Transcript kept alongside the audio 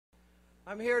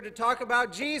I'm here to talk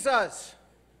about Jesus.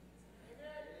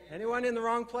 Anyone in the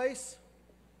wrong place?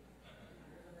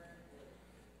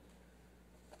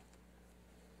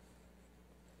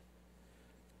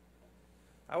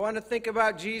 I want to think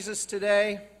about Jesus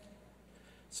today.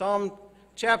 Psalm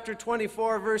chapter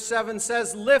 24, verse 7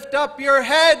 says, "Lift up your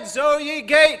heads, O ye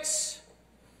gates,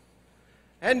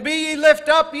 and be ye lift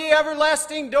up, ye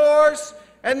everlasting doors,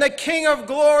 and the King of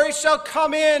glory shall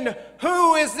come in."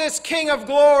 Who is this King of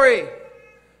glory?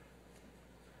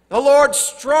 The Lord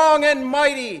strong and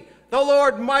mighty, the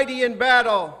Lord mighty in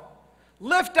battle.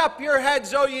 Lift up your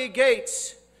heads, O ye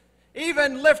gates,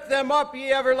 even lift them up,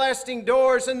 ye everlasting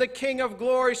doors, and the King of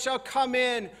glory shall come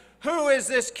in. Who is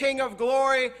this King of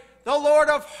glory? The Lord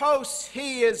of hosts,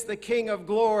 he is the King of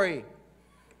glory.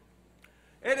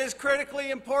 It is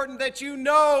critically important that you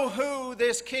know who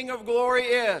this King of glory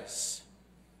is.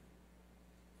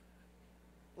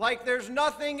 Like there's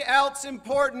nothing else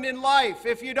important in life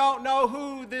if you don't know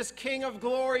who this King of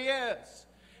glory is.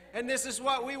 And this is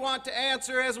what we want to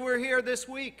answer as we're here this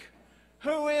week.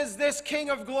 Who is this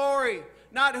King of glory?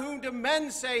 Not whom do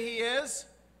men say he is,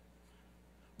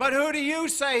 but who do you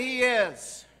say he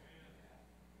is?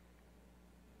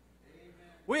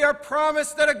 We are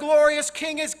promised that a glorious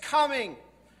King is coming.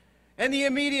 And the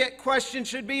immediate question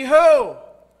should be, who?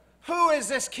 Who is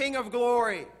this King of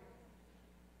glory?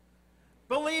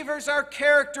 Believers are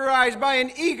characterized by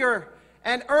an eager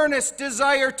and earnest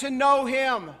desire to know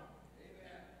him. Amen.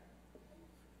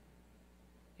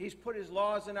 He's put his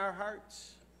laws in our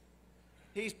hearts.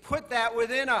 He's put that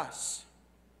within us.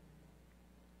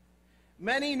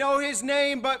 Many know his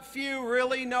name, but few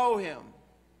really know him.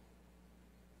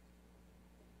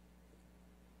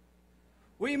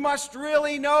 We must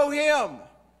really know him.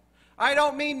 I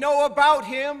don't mean know about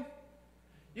him.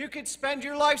 You could spend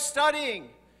your life studying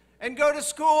and go to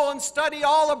school and study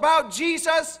all about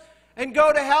Jesus and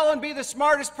go to hell and be the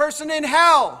smartest person in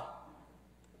hell.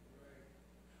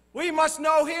 We must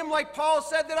know him like Paul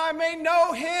said, that I may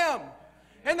know him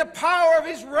and the power of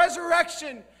his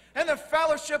resurrection and the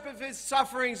fellowship of his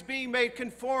sufferings, being made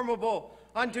conformable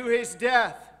unto his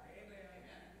death.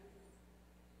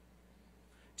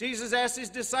 Jesus asked his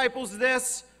disciples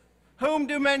this, "Whom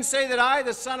do men say that I,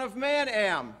 the Son of Man,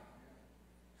 am?"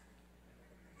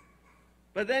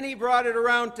 But then he brought it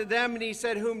around to them and he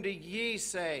said, "Whom do ye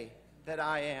say that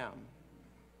I am?"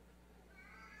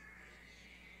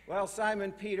 Well,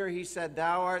 Simon Peter, he said,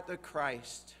 "Thou art the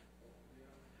Christ,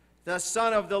 the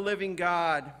Son of the living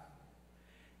God."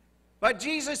 But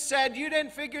Jesus said, "You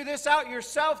didn't figure this out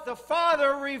yourself. The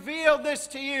Father revealed this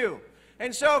to you."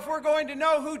 And so if we're going to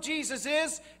know who Jesus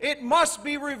is, it must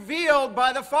be revealed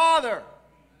by the Father.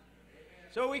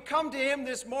 So we come to him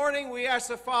this morning. We ask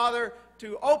the Father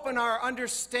to open our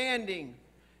understanding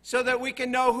so that we can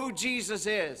know who Jesus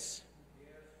is.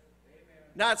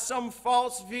 Not some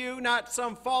false view, not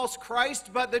some false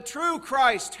Christ, but the true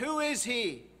Christ. Who is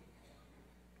he?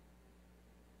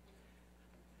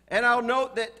 And I'll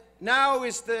note that now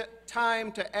is the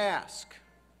time to ask.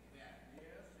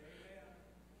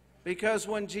 Because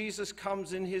when Jesus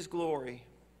comes in his glory,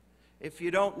 if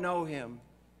you don't know him,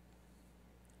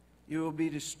 you will be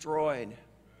destroyed.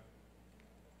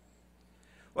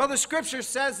 Well, the scripture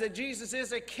says that Jesus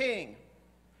is a king.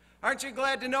 Aren't you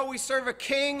glad to know we serve a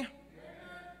king?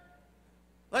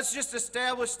 Let's just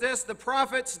establish this. The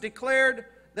prophets declared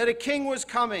that a king was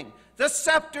coming. "The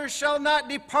scepter shall not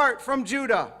depart from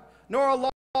Judah, nor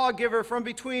a lawgiver from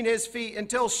between his feet,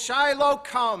 until Shiloh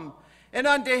come, and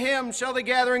unto him shall the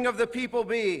gathering of the people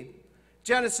be."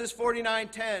 Genesis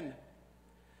 49:10.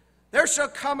 "There shall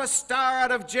come a star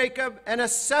out of Jacob, and a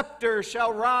scepter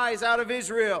shall rise out of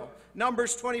Israel."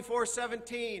 Numbers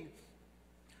 24:17.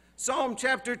 Psalm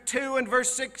chapter 2 and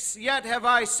verse 6, "Yet have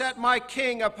I set my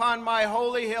king upon my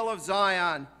holy hill of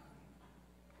Zion."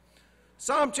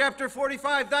 Psalm chapter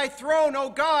 45, "Thy throne, O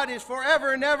God, is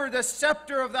forever and ever. The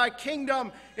scepter of thy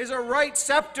kingdom is a right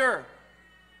scepter."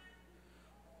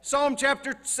 Psalm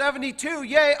chapter 72,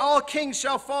 "Yea, all kings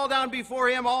shall fall down before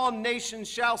him, all nations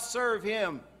shall serve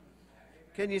him."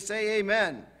 Can you say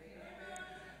amen?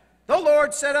 "The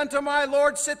Lord said unto my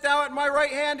Lord, Sit thou at my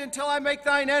right hand until I make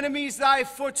thine enemies thy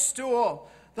footstool.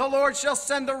 The Lord shall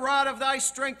send the rod of thy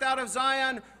strength out of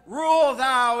Zion. Rule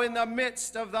thou in the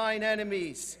midst of thine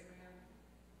enemies."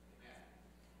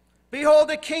 "Behold,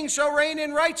 a king shall reign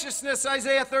in righteousness,"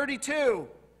 Isaiah 32.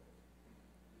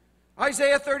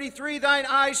 Isaiah 33, "Thine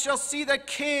eyes shall see the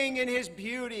king in his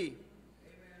beauty.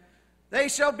 They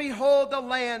shall behold the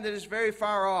land that is very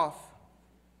far off."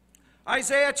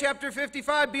 Isaiah chapter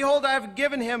 55, "Behold, I have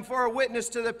given him for a witness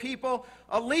to the people,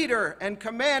 a leader and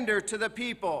commander to the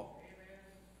people."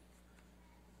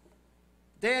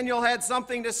 Daniel had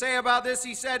something to say about this.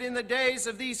 He said, in the days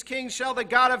of these kings shall the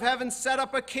God of heaven set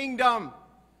up a kingdom.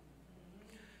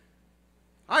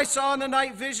 I saw in the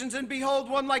night visions, and behold,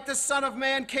 one like the Son of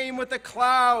Man came with the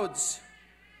clouds.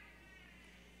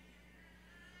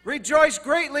 Rejoice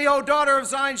greatly, O daughter of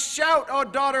Zion. Shout, O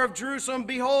daughter of Jerusalem.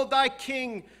 Behold, thy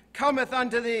king cometh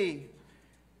unto thee.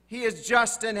 He is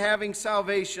just and having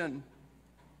salvation.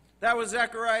 That was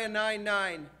Zechariah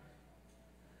 9:9.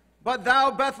 But thou,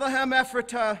 Bethlehem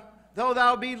Ephratah, though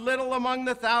thou be little among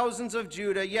the thousands of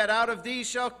Judah, yet out of thee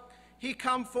shall he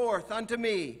come forth unto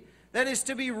me, that is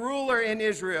to be ruler in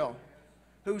Israel,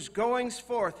 whose goings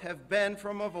forth have been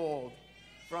from of old,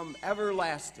 from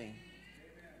everlasting.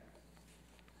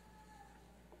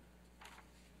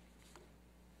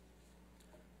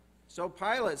 So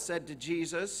Pilate said to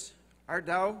Jesus, art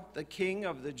thou the king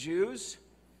of the Jews?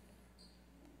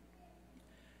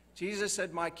 Jesus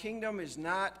said, my kingdom is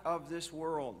not of this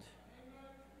world.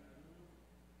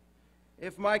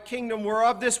 If my kingdom were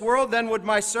of this world, then would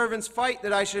my servants fight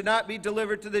that I should not be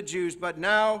delivered to the Jews. But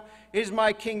now is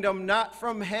my kingdom not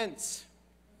from hence.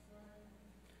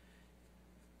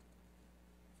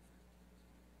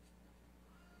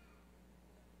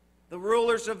 The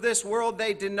rulers of this world,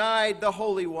 they denied the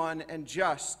Holy One and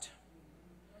just.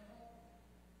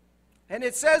 And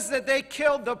it says that they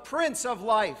killed the Prince of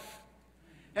Life.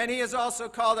 And he is also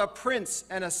called a Prince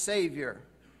and a Savior,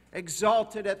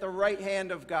 exalted at the right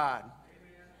hand of God.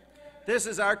 This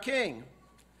is our King.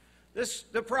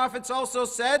 The prophets also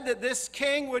said that this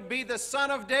King would be the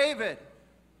Son of David.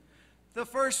 The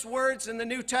first words in the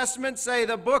New Testament say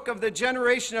the book of the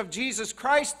generation of Jesus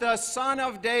Christ, the Son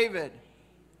of David,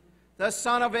 the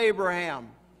son of Abraham.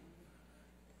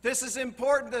 This is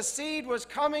important. The seed was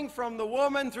coming from the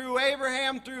woman through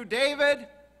Abraham, through David,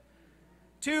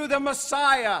 to the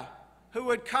Messiah who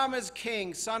would come as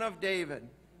king, son of David.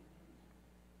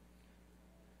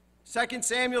 2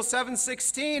 Samuel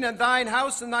 7:16, and thine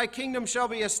house and thy kingdom shall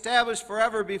be established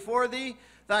forever before thee.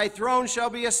 Thy throne shall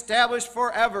be established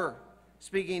forever.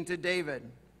 Speaking to David.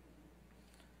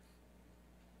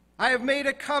 I have made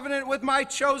a covenant with my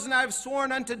chosen. I have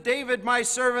sworn unto David my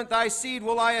servant, thy seed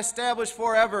will I establish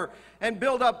forever, and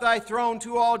build up thy throne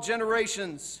to all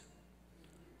generations.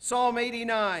 Psalm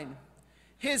 89.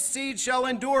 His seed shall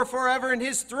endure forever, and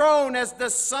his throne as the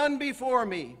sun before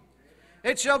me.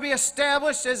 It shall be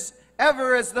established as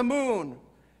ever as the moon,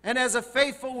 and as a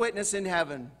faithful witness in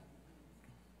heaven.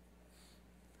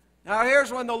 Now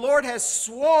here's when the Lord has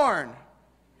sworn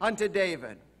unto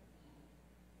David.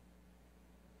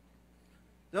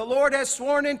 The Lord has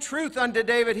sworn in truth unto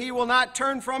David, he will not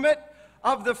turn from it.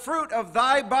 Of the fruit of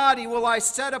thy body will I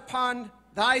set upon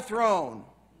thy throne.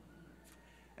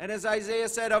 And as Isaiah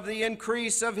said, of the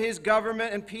increase of his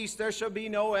government and peace there shall be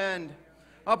no end.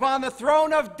 Upon the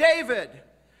throne of David,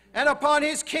 and upon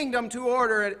his kingdom to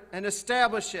order it and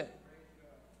establish it.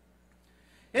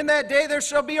 In that day there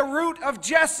shall be a root of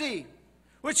Jesse,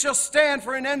 which shall stand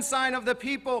for an ensign of the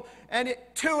people, and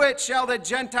to it shall the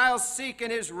Gentiles seek,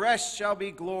 and his rest shall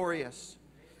be glorious.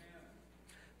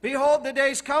 Behold, the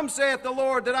days come, saith the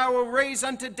Lord, that I will raise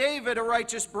unto David a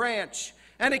righteous branch,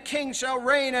 and a king shall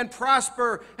reign and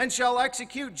prosper, and shall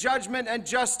execute judgment and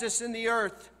justice in the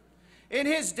earth. In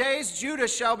his days Judah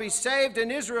shall be saved,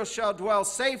 and Israel shall dwell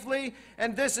safely,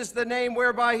 and this is the name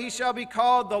whereby he shall be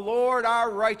called, the Lord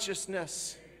our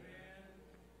righteousness.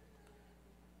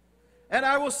 And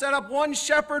I will set up one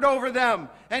shepherd over them,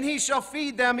 and he shall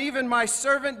feed them, even my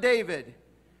servant David.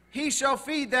 He shall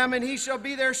feed them, and he shall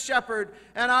be their shepherd,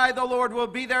 and I, the Lord, will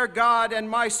be their God, and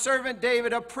my servant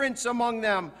David a prince among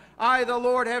them. I, the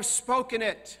Lord, have spoken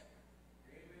it.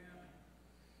 Amen.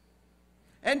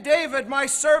 And David, my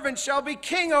servant, shall be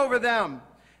king over them,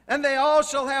 and they all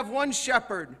shall have one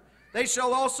shepherd. They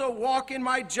shall also walk in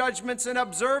my judgments and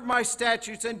observe my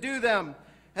statutes and do them.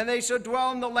 And they shall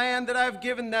dwell in the land that I have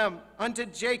given them unto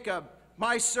Jacob,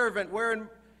 my servant, wherein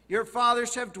your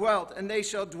fathers have dwelt, and they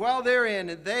shall dwell therein,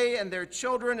 and they and their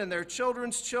children and their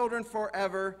children's children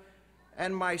forever,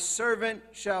 and my servant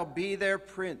shall be their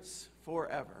prince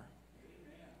forever.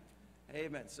 Amen.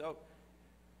 Amen. So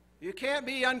you can't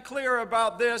be unclear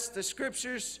about this. The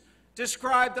scriptures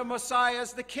describe the Messiah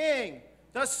as the king,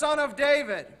 the son of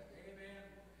David. Amen.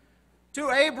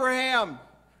 To Abraham,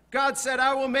 God said,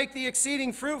 I will make thee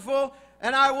exceeding fruitful,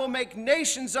 and I will make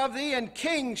nations of thee, and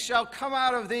kings shall come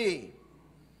out of thee.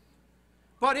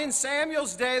 But in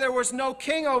Samuel's day, there was no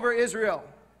king over Israel.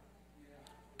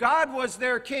 God was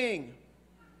their king.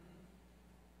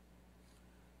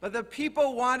 But the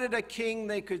people wanted a king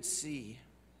they could see.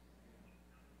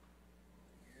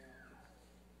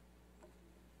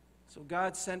 So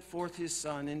God sent forth his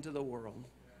Son into the world.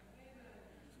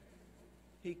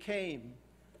 He came,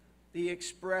 the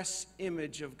express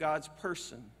image of God's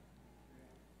person,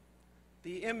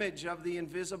 the image of the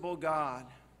invisible God.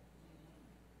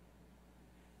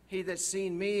 He that's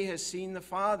seen me has seen the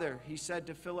Father, he said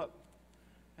to Philip.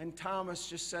 And Thomas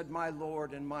just said, my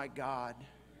Lord and my God.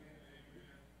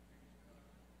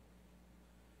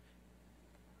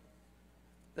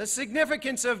 The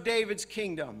significance of David's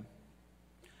kingdom.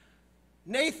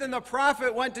 Nathan the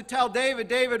prophet went to tell David.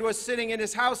 David was sitting in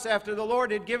his house after the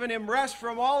Lord had given him rest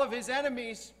from all of his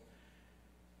enemies.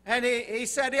 And he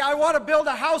said, I want to build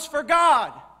a house for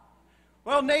God.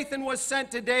 Well, Nathan was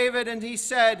sent to David, and he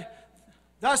said,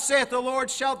 thus saith the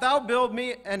Lord, shalt thou build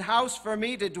me an house for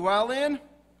me to dwell in?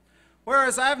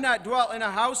 Whereas I have not dwelt in a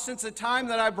house since the time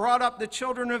that I brought up the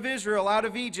children of Israel out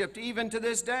of Egypt, even to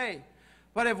this day,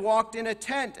 but have walked in a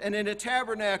tent and in a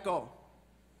tabernacle.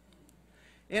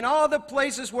 In all the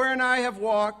places wherein I have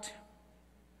walked,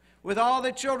 with all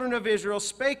the children of Israel,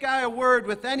 spake I a word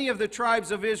with any of the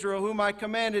tribes of Israel, whom I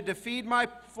commanded to feed my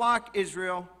flock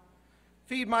Israel,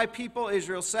 feed my people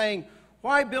Israel, saying,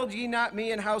 why build ye not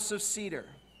me an house of cedar?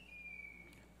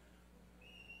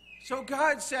 So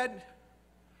God said,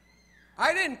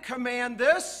 I didn't command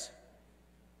this.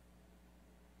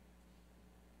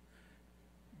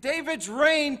 David's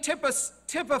reign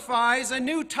typifies a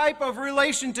new type of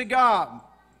relation to God.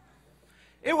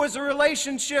 It was a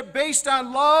relationship based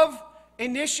on love,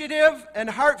 initiative, and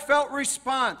heartfelt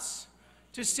response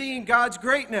to seeing God's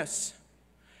greatness.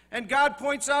 And God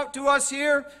points out to us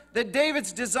here that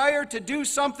David's desire to do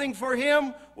something for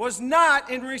him was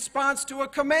not in response to a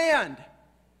command.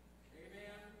 Amen.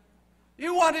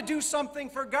 You want to do something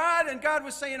for God, and God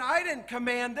was saying, I didn't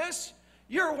command this.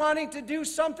 You're wanting to do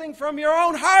something from your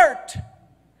own heart. That's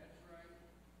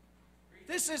right.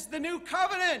 This is the new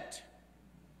covenant.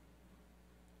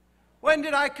 When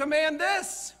did I command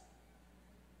this?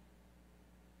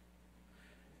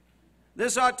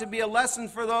 This ought to be a lesson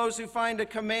for those who find a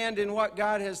command in what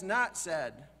God has not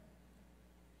said.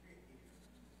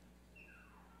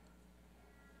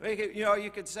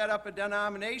 You could set up a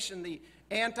denomination, the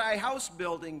anti-house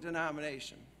building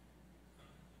denomination.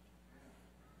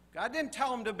 God didn't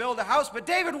tell him to build a house, but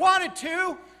David wanted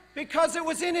to because it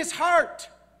was in his heart.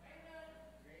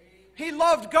 He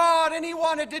loved God and he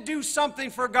wanted to do something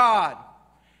for God.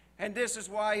 And this is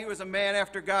why he was a man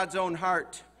after God's own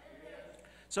heart.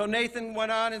 So Nathan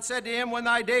went on and said to him, when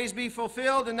thy days be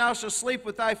fulfilled, and thou shalt sleep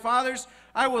with thy fathers,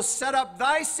 I will set up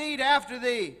thy seed after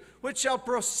thee, which shall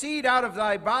proceed out of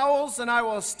thy bowels, and I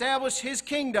will establish his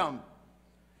kingdom.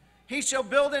 He shall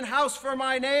build an house for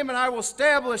my name, and I will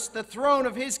establish the throne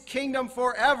of his kingdom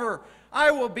forever.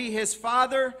 I will be his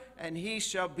father, and he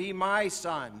shall be my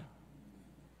son.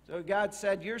 So God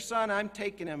said, your son, I'm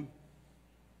taking him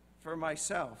for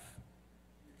myself.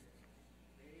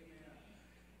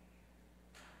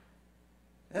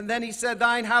 And then he said,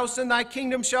 thine house and thy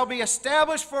kingdom shall be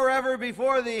established forever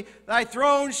before thee. Thy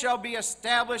throne shall be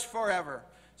established forever.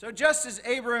 So just as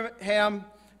Abraham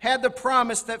had the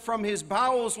promise that from his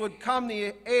bowels would come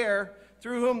the heir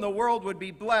through whom the world would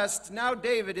be blessed, now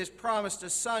David is promised a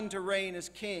son to reign as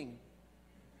king.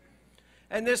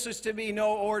 And this is to be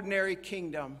no ordinary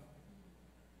kingdom.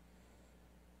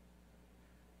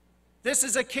 This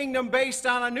is a kingdom based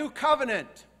on a new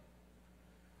covenant.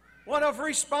 One of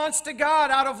response to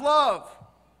God out of love.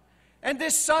 And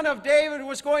this son of David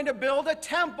was going to build a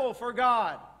temple for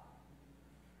God.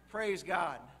 Praise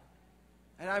God.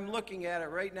 And I'm looking at it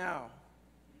right now.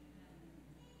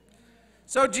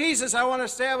 So Jesus, I want to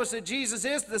establish that Jesus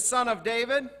is the son of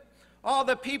David. All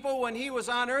the people, when he was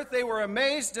on earth, they were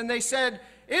amazed and they said,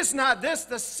 is not this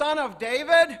the son of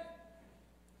David?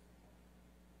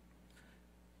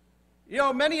 You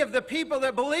know, many of the people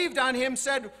that believed on him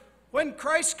said, when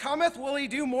Christ cometh, will he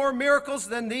do more miracles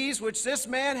than these which this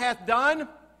man hath done?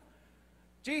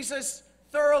 Jesus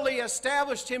thoroughly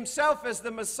established himself as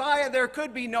the Messiah. There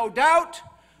could be no doubt.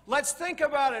 Let's think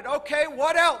about it. Okay,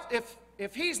 what else?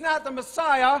 If he's not the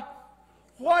Messiah,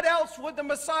 what else would the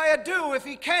Messiah do if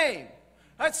he came?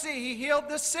 Let's see, he healed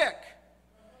the sick.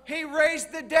 He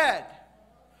raised the dead.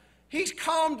 He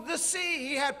calmed the sea.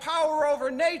 He had power over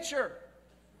nature.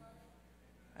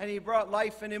 And he brought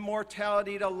life and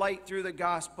immortality to light through the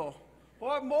gospel.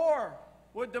 What more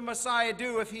would the Messiah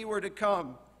do if he were to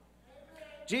come?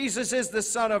 Jesus is the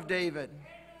son of David.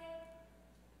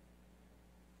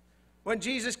 When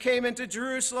Jesus came into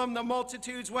Jerusalem, the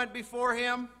multitudes went before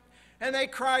him, and they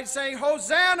cried, saying,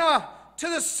 Hosanna to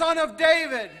the Son of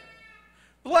David!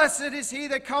 Blessed is he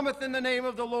that cometh in the name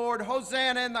of the Lord.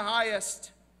 Hosanna in the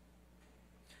highest.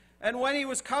 And when he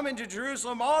was come into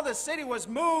Jerusalem, all the city was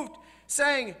moved,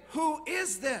 saying, who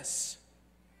is this?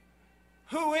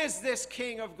 Who is this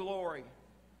King of glory?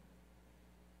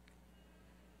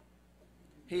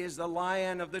 He is the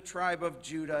Lion of the tribe of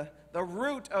Judah, the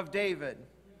root of David,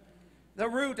 the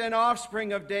root and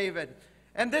offspring of David.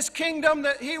 And this kingdom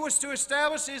that he was to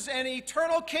establish is an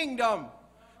eternal kingdom.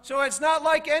 So it's not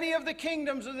like any of the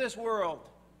kingdoms of this world.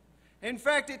 In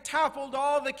fact, it toppled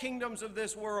all the kingdoms of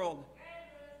this world.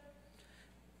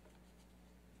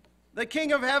 The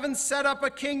King of heaven set up a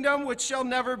kingdom which shall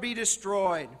never be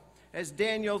destroyed. As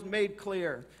Daniel made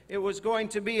clear, it was going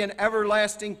to be an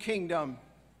everlasting kingdom.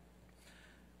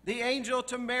 The angel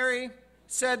to Mary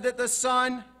said that the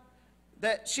son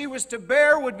that she was to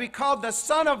bear would be called the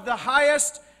Son of the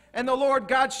Highest, and the Lord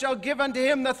God shall give unto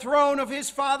him the throne of his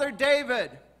father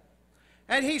David.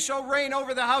 And he shall reign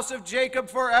over the house of Jacob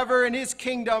forever, and his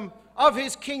kingdom, of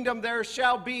his kingdom there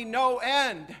shall be no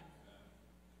end.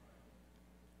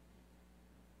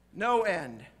 No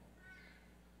end.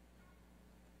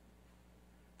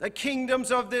 The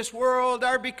kingdoms of this world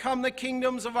are become the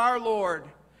kingdoms of our Lord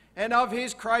and of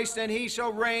his Christ, and he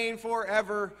shall reign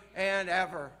forever and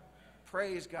ever.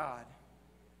 Praise God.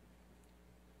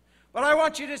 But I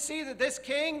want you to see that this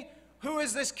king, who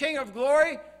is this King of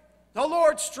glory? The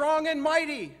Lord strong and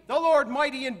mighty, the Lord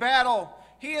mighty in battle.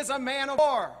 He is a man of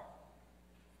war.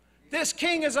 This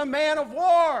king is a man of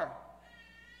war.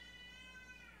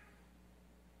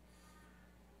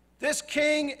 This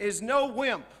king is no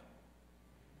wimp.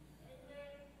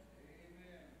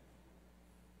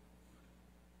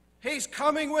 He's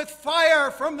coming with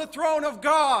fire from the throne of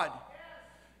God.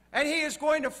 And he is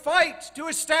going to fight to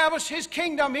establish his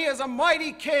kingdom. He is a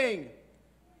mighty king.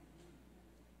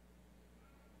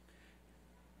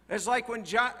 It's like when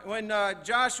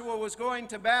Joshua was going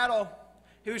to battle,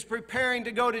 he was preparing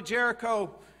to go to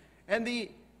Jericho, and the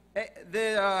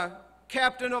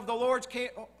captain of the Lord's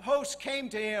host came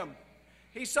to him.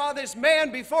 He saw this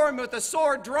man before him with a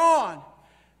sword drawn.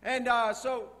 And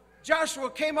so Joshua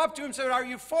came up to him and said, "Are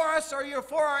you for us or are you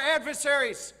for our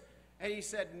adversaries?" And he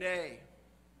said, "Nay."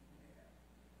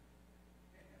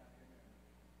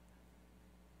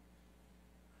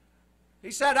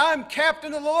 He said, "I'm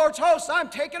captain of the Lord's host. I'm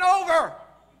taking over.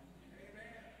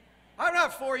 I'm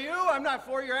not for you. I'm not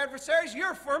for your adversaries.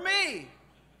 You're for me.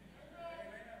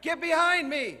 Get behind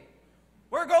me.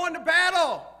 We're going to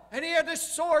battle." And he had this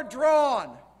sword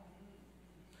drawn.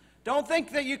 Don't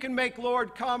think that you can make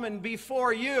Lord come and be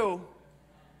for you.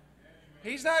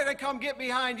 He's not going to come get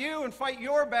behind you and fight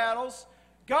your battles.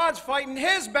 God's fighting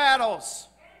his battles.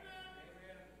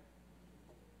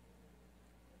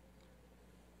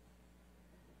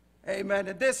 Amen.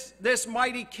 And this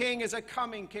mighty king is a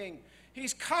coming king.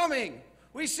 He's coming.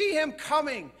 We see him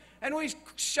coming. And we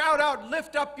shout out,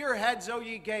 "Lift up your heads, O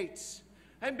ye gates,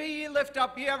 and be ye lift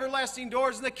up, ye everlasting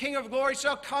doors, and the King of glory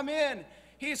shall come in."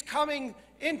 He is coming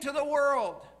into the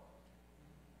world.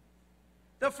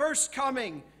 The first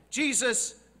coming,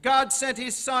 Jesus, God sent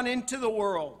his Son into the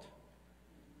world,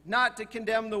 not to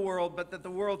condemn the world, but that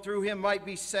the world through him might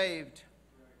be saved.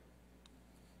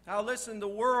 Now listen, the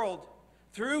world,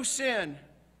 through sin,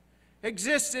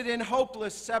 existed in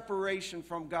hopeless separation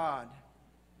from God.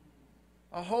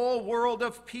 A whole world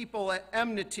of people at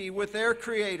enmity with their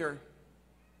Creator.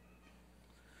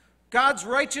 God's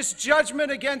righteous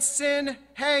judgment against sin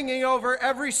hanging over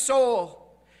every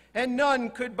soul, and none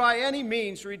could by any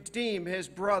means redeem his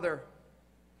brother.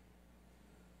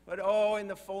 But oh, in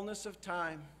the fullness of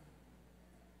time,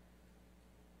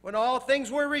 when all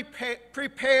things were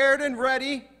prepared and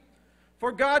ready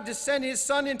for God to send his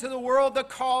Son into the world, the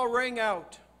call rang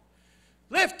out,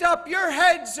 "Lift up your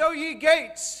heads, O ye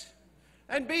gates,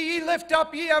 and be ye lift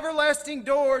up, ye everlasting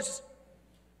doors."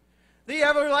 The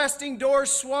everlasting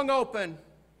doors swung open,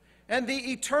 and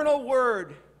the eternal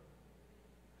Word,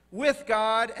 with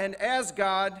God and as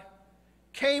God,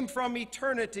 came from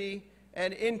eternity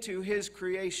and into his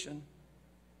creation.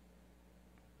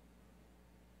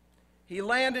 He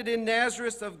landed in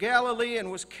Nazareth of Galilee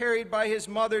and was carried by his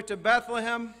mother to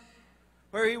Bethlehem,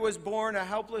 where he was born a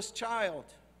helpless child.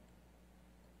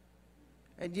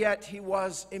 And yet he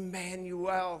was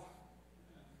Emmanuel,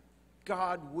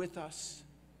 God with us.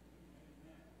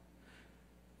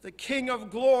 The King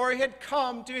of glory had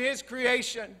come to his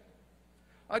creation,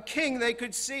 a king they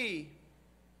could see.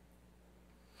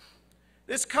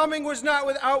 This coming was not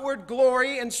with outward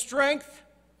glory and strength.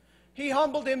 He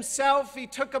humbled himself. He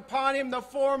took upon him the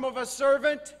form of a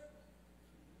servant,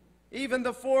 even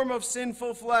the form of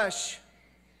sinful flesh.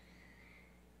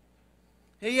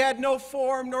 He had no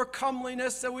form nor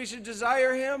comeliness that we should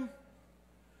desire him.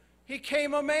 He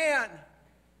came a man.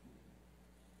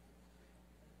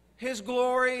 His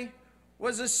glory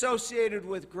was associated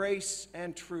with grace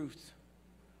and truth.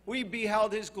 we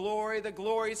beheld his glory, the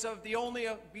glories of the only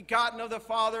begotten of the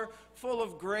Father, full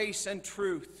of grace and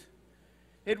truth.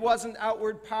 It wasn't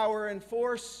outward power and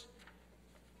force.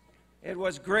 It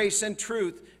was grace and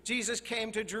truth. Jesus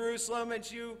came to Jerusalem,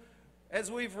 as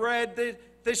we've read,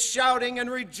 the shouting and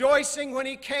rejoicing when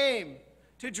he came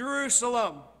to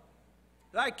Jerusalem.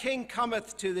 Thy King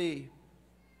cometh to thee.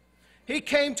 He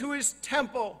came to his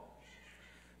temple.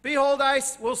 Behold, I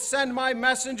will send my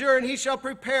messenger, and he shall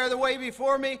prepare the way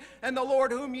before me. And the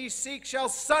Lord whom ye seek shall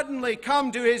suddenly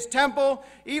come to his temple,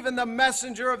 even the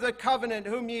messenger of the covenant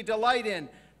whom ye delight in.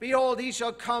 Behold, he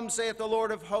shall come, saith the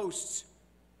Lord of hosts.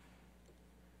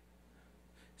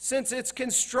 Since its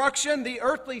construction, the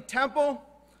earthly temple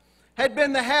had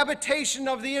been the habitation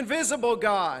of the invisible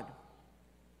God.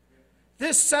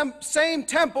 This same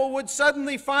temple would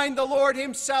suddenly find the Lord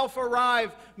himself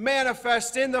arrive,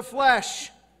 manifest in the flesh.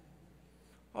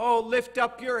 Oh, lift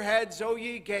up your heads, O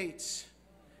ye gates,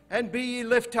 and be ye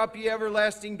lift up, ye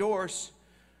everlasting doors.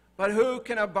 But who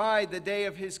can abide the day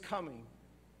of his coming?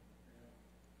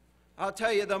 I'll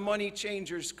tell you, the money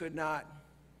changers could not.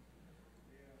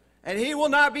 And he will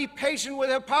not be patient with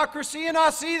hypocrisy in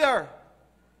us either.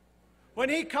 When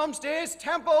he comes to his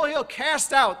temple, he'll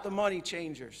cast out the money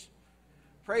changers.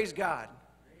 Praise God.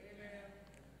 Amen.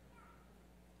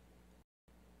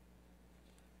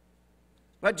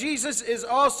 But Jesus is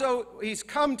also, he's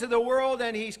come to the world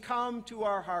and he's come to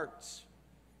our hearts.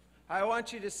 I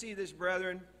want you to see this,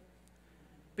 brethren.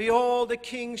 Behold, the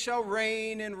king shall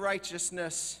reign in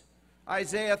righteousness.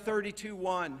 Isaiah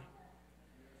 32:1.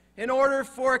 In order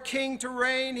for a king to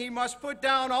reign, he must put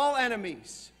down all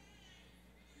enemies.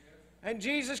 And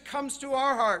Jesus comes to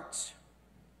our hearts.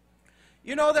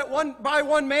 You know that by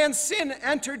one man sin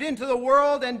entered into the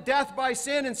world, and death by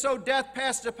sin, and so death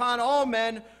passed upon all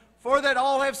men, for that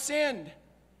all have sinned.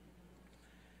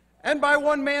 And by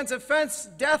one man's offense,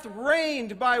 death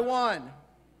reigned by one.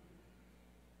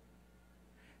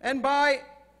 And by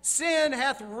sin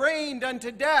hath reigned unto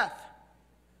death.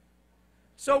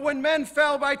 So when men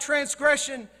fell by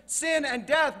transgression, sin and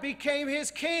death became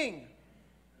his king.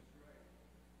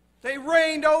 They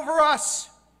reigned over us.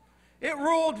 It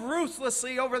ruled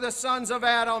ruthlessly over the sons of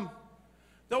Adam.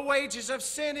 The wages of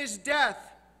sin is death.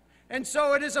 And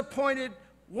so it is appointed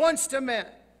once to man,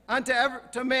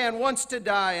 to man once to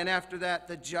die, and after that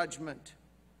the judgment.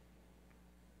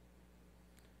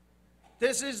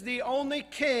 This is the only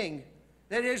king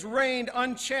that has reigned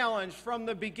unchallenged from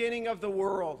the beginning of the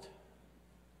world.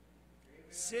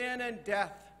 Sin and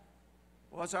death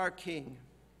was our king.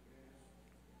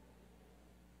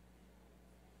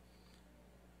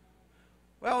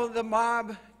 Well, the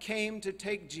mob came to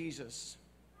take Jesus.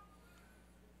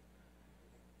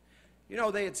 You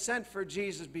know, they had sent for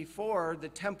Jesus before. The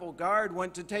temple guard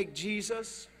went to take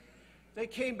Jesus. They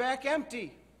came back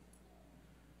empty.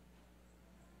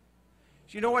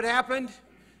 Do you know what happened?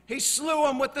 He slew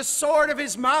him with the sword of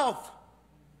his mouth.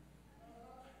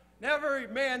 Never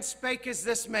man spake as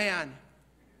this man.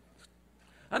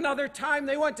 Another time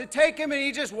they went to take him, and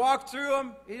he just walked through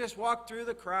them. He just walked through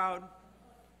the crowd.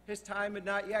 His time had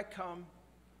not yet come.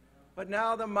 But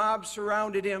now the mob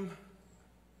surrounded him.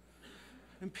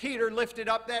 And Peter lifted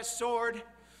up that sword,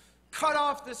 cut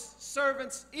off the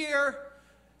servant's ear,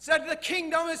 said, "The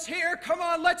kingdom is here. Come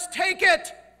on, let's take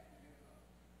it.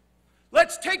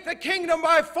 Let's take the kingdom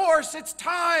by force. It's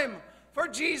time for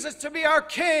Jesus to be our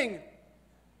king."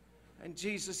 And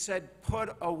Jesus said,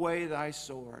 "Put away thy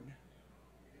sword."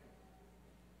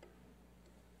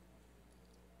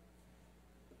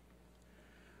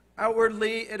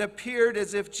 Outwardly, it appeared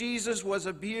as if Jesus was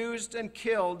abused and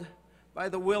killed by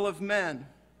the will of men.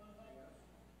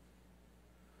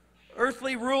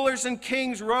 Earthly rulers and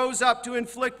kings rose up to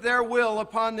inflict their will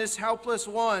upon this helpless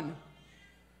one.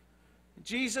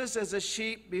 Jesus, as a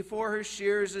sheep before her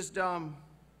shears is dumb,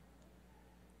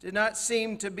 did not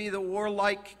seem to be the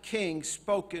warlike king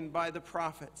spoken by the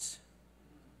prophets.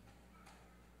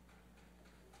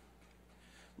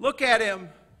 Look at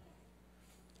him.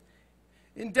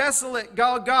 In desolate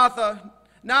Golgotha,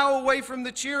 now away from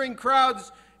the cheering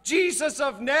crowds, Jesus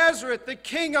of Nazareth, the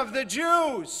King of the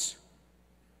Jews,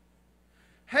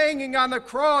 hanging on the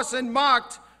cross and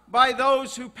mocked by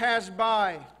those who passed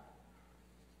by.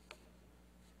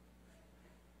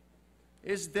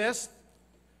 Is this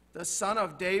the Son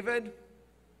of David?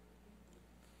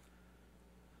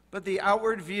 But the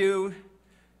outward view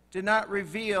did not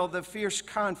reveal the fierce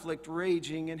conflict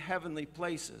raging in heavenly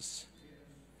places.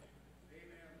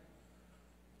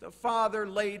 The Father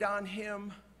laid on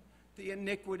him the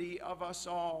iniquity of us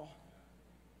all,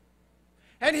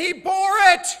 and he bore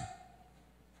it.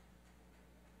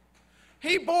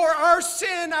 He bore our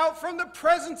sin out from the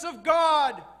presence of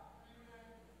God.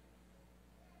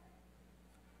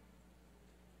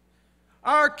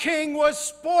 Our King was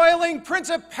spoiling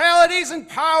principalities and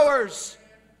powers.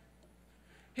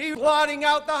 He was blotting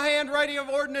out the handwriting of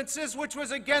ordinances which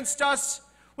was against us,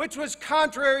 which was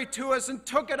contrary to us, and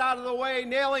took it out of the way,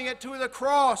 nailing it to the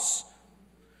cross.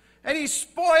 And he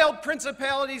spoiled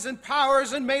principalities and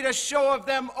powers and made a show of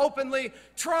them openly,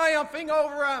 triumphing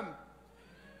over them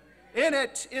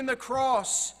in the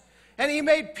cross. And he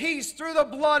made peace through the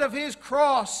blood of his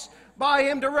cross, by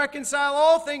him to reconcile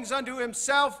all things unto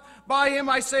himself. By him,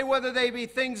 I say, whether they be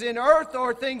things in earth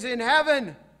or things in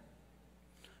heaven.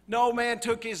 No man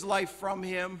took his life from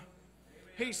him.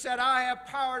 He said, I have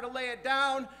power to lay it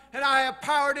down, and I have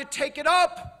power to take it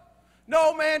up.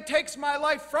 No man takes my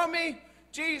life from me.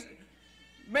 Jesus,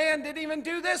 man didn't even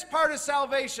do this part of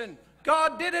salvation.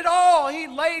 God did it all. He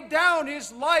laid down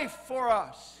his life for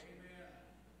us.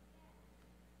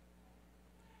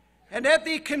 And at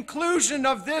the conclusion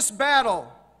of this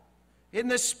battle in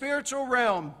the spiritual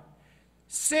realm,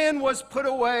 sin was put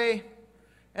away,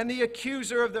 and the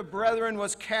accuser of the brethren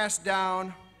was cast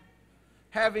down,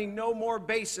 having no more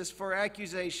basis for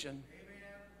accusation.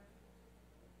 Amen.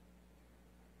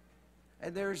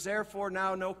 And there is therefore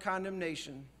now no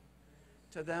condemnation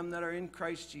to them that are in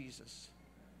Christ Jesus.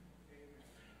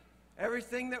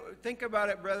 Everything that, think about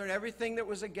it, brethren, everything that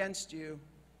was against you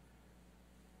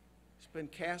has been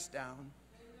cast down.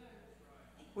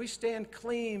 We stand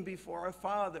clean before our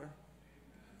Father,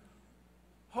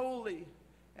 holy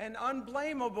and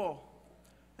unblameable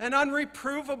and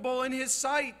unreprovable in his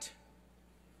sight.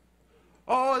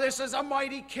 Oh, this is a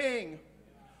mighty king.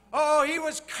 Oh, he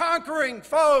was conquering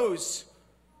foes.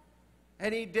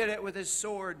 And he did it with his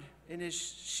sword in his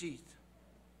sheath.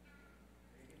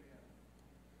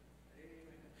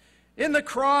 In the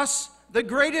cross, the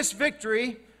greatest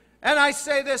victory, and I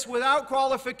say this without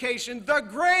qualification, the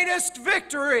greatest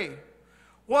victory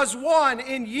was won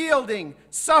in yielding,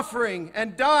 suffering,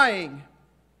 and dying.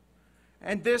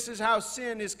 And this is how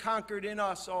sin is conquered in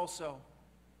us also.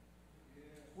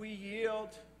 We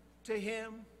yield to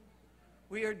him.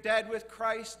 We are dead with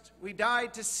Christ. We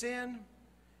died to sin.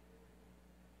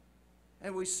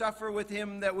 And we suffer with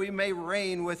him that we may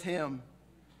reign with him.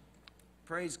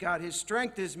 Praise God. His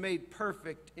strength is made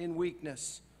perfect in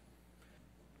weakness.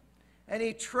 And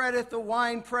he treadeth the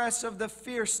winepress of the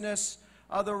fierceness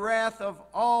of the wrath of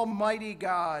Almighty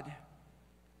God.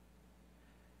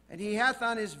 And he hath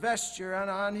on his vesture and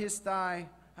on his thigh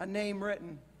a name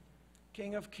written,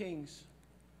 King of Kings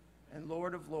and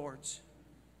Lord of Lords.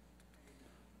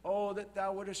 Oh, that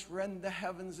thou wouldest rend the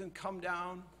heavens and come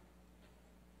down.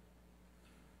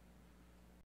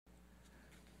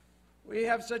 We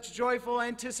have such joyful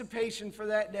anticipation for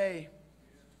that day.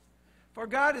 For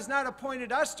God has not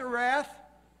appointed us to wrath,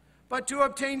 but to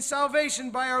obtain salvation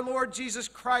by our Lord Jesus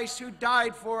Christ, who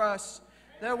died for us,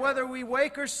 that whether we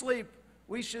wake or sleep,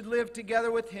 we should live together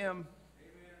with him.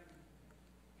 Amen.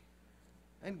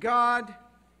 And God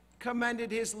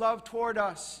commended his love toward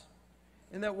us,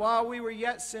 in that while we were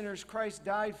yet sinners, Christ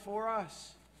died for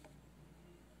us.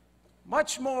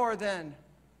 Much more then,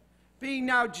 being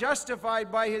now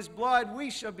justified by his blood, we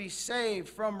shall be saved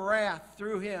from wrath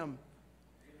through him.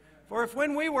 For if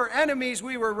when we were enemies,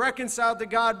 we were reconciled to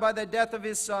God by the death of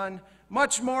his Son,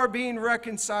 much more being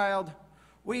reconciled,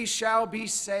 we shall be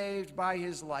saved by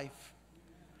his life.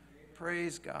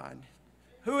 Praise God.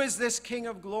 Who is this King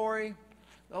of glory?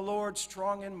 The Lord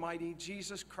strong and mighty.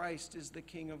 Jesus Christ is the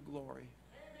King of glory.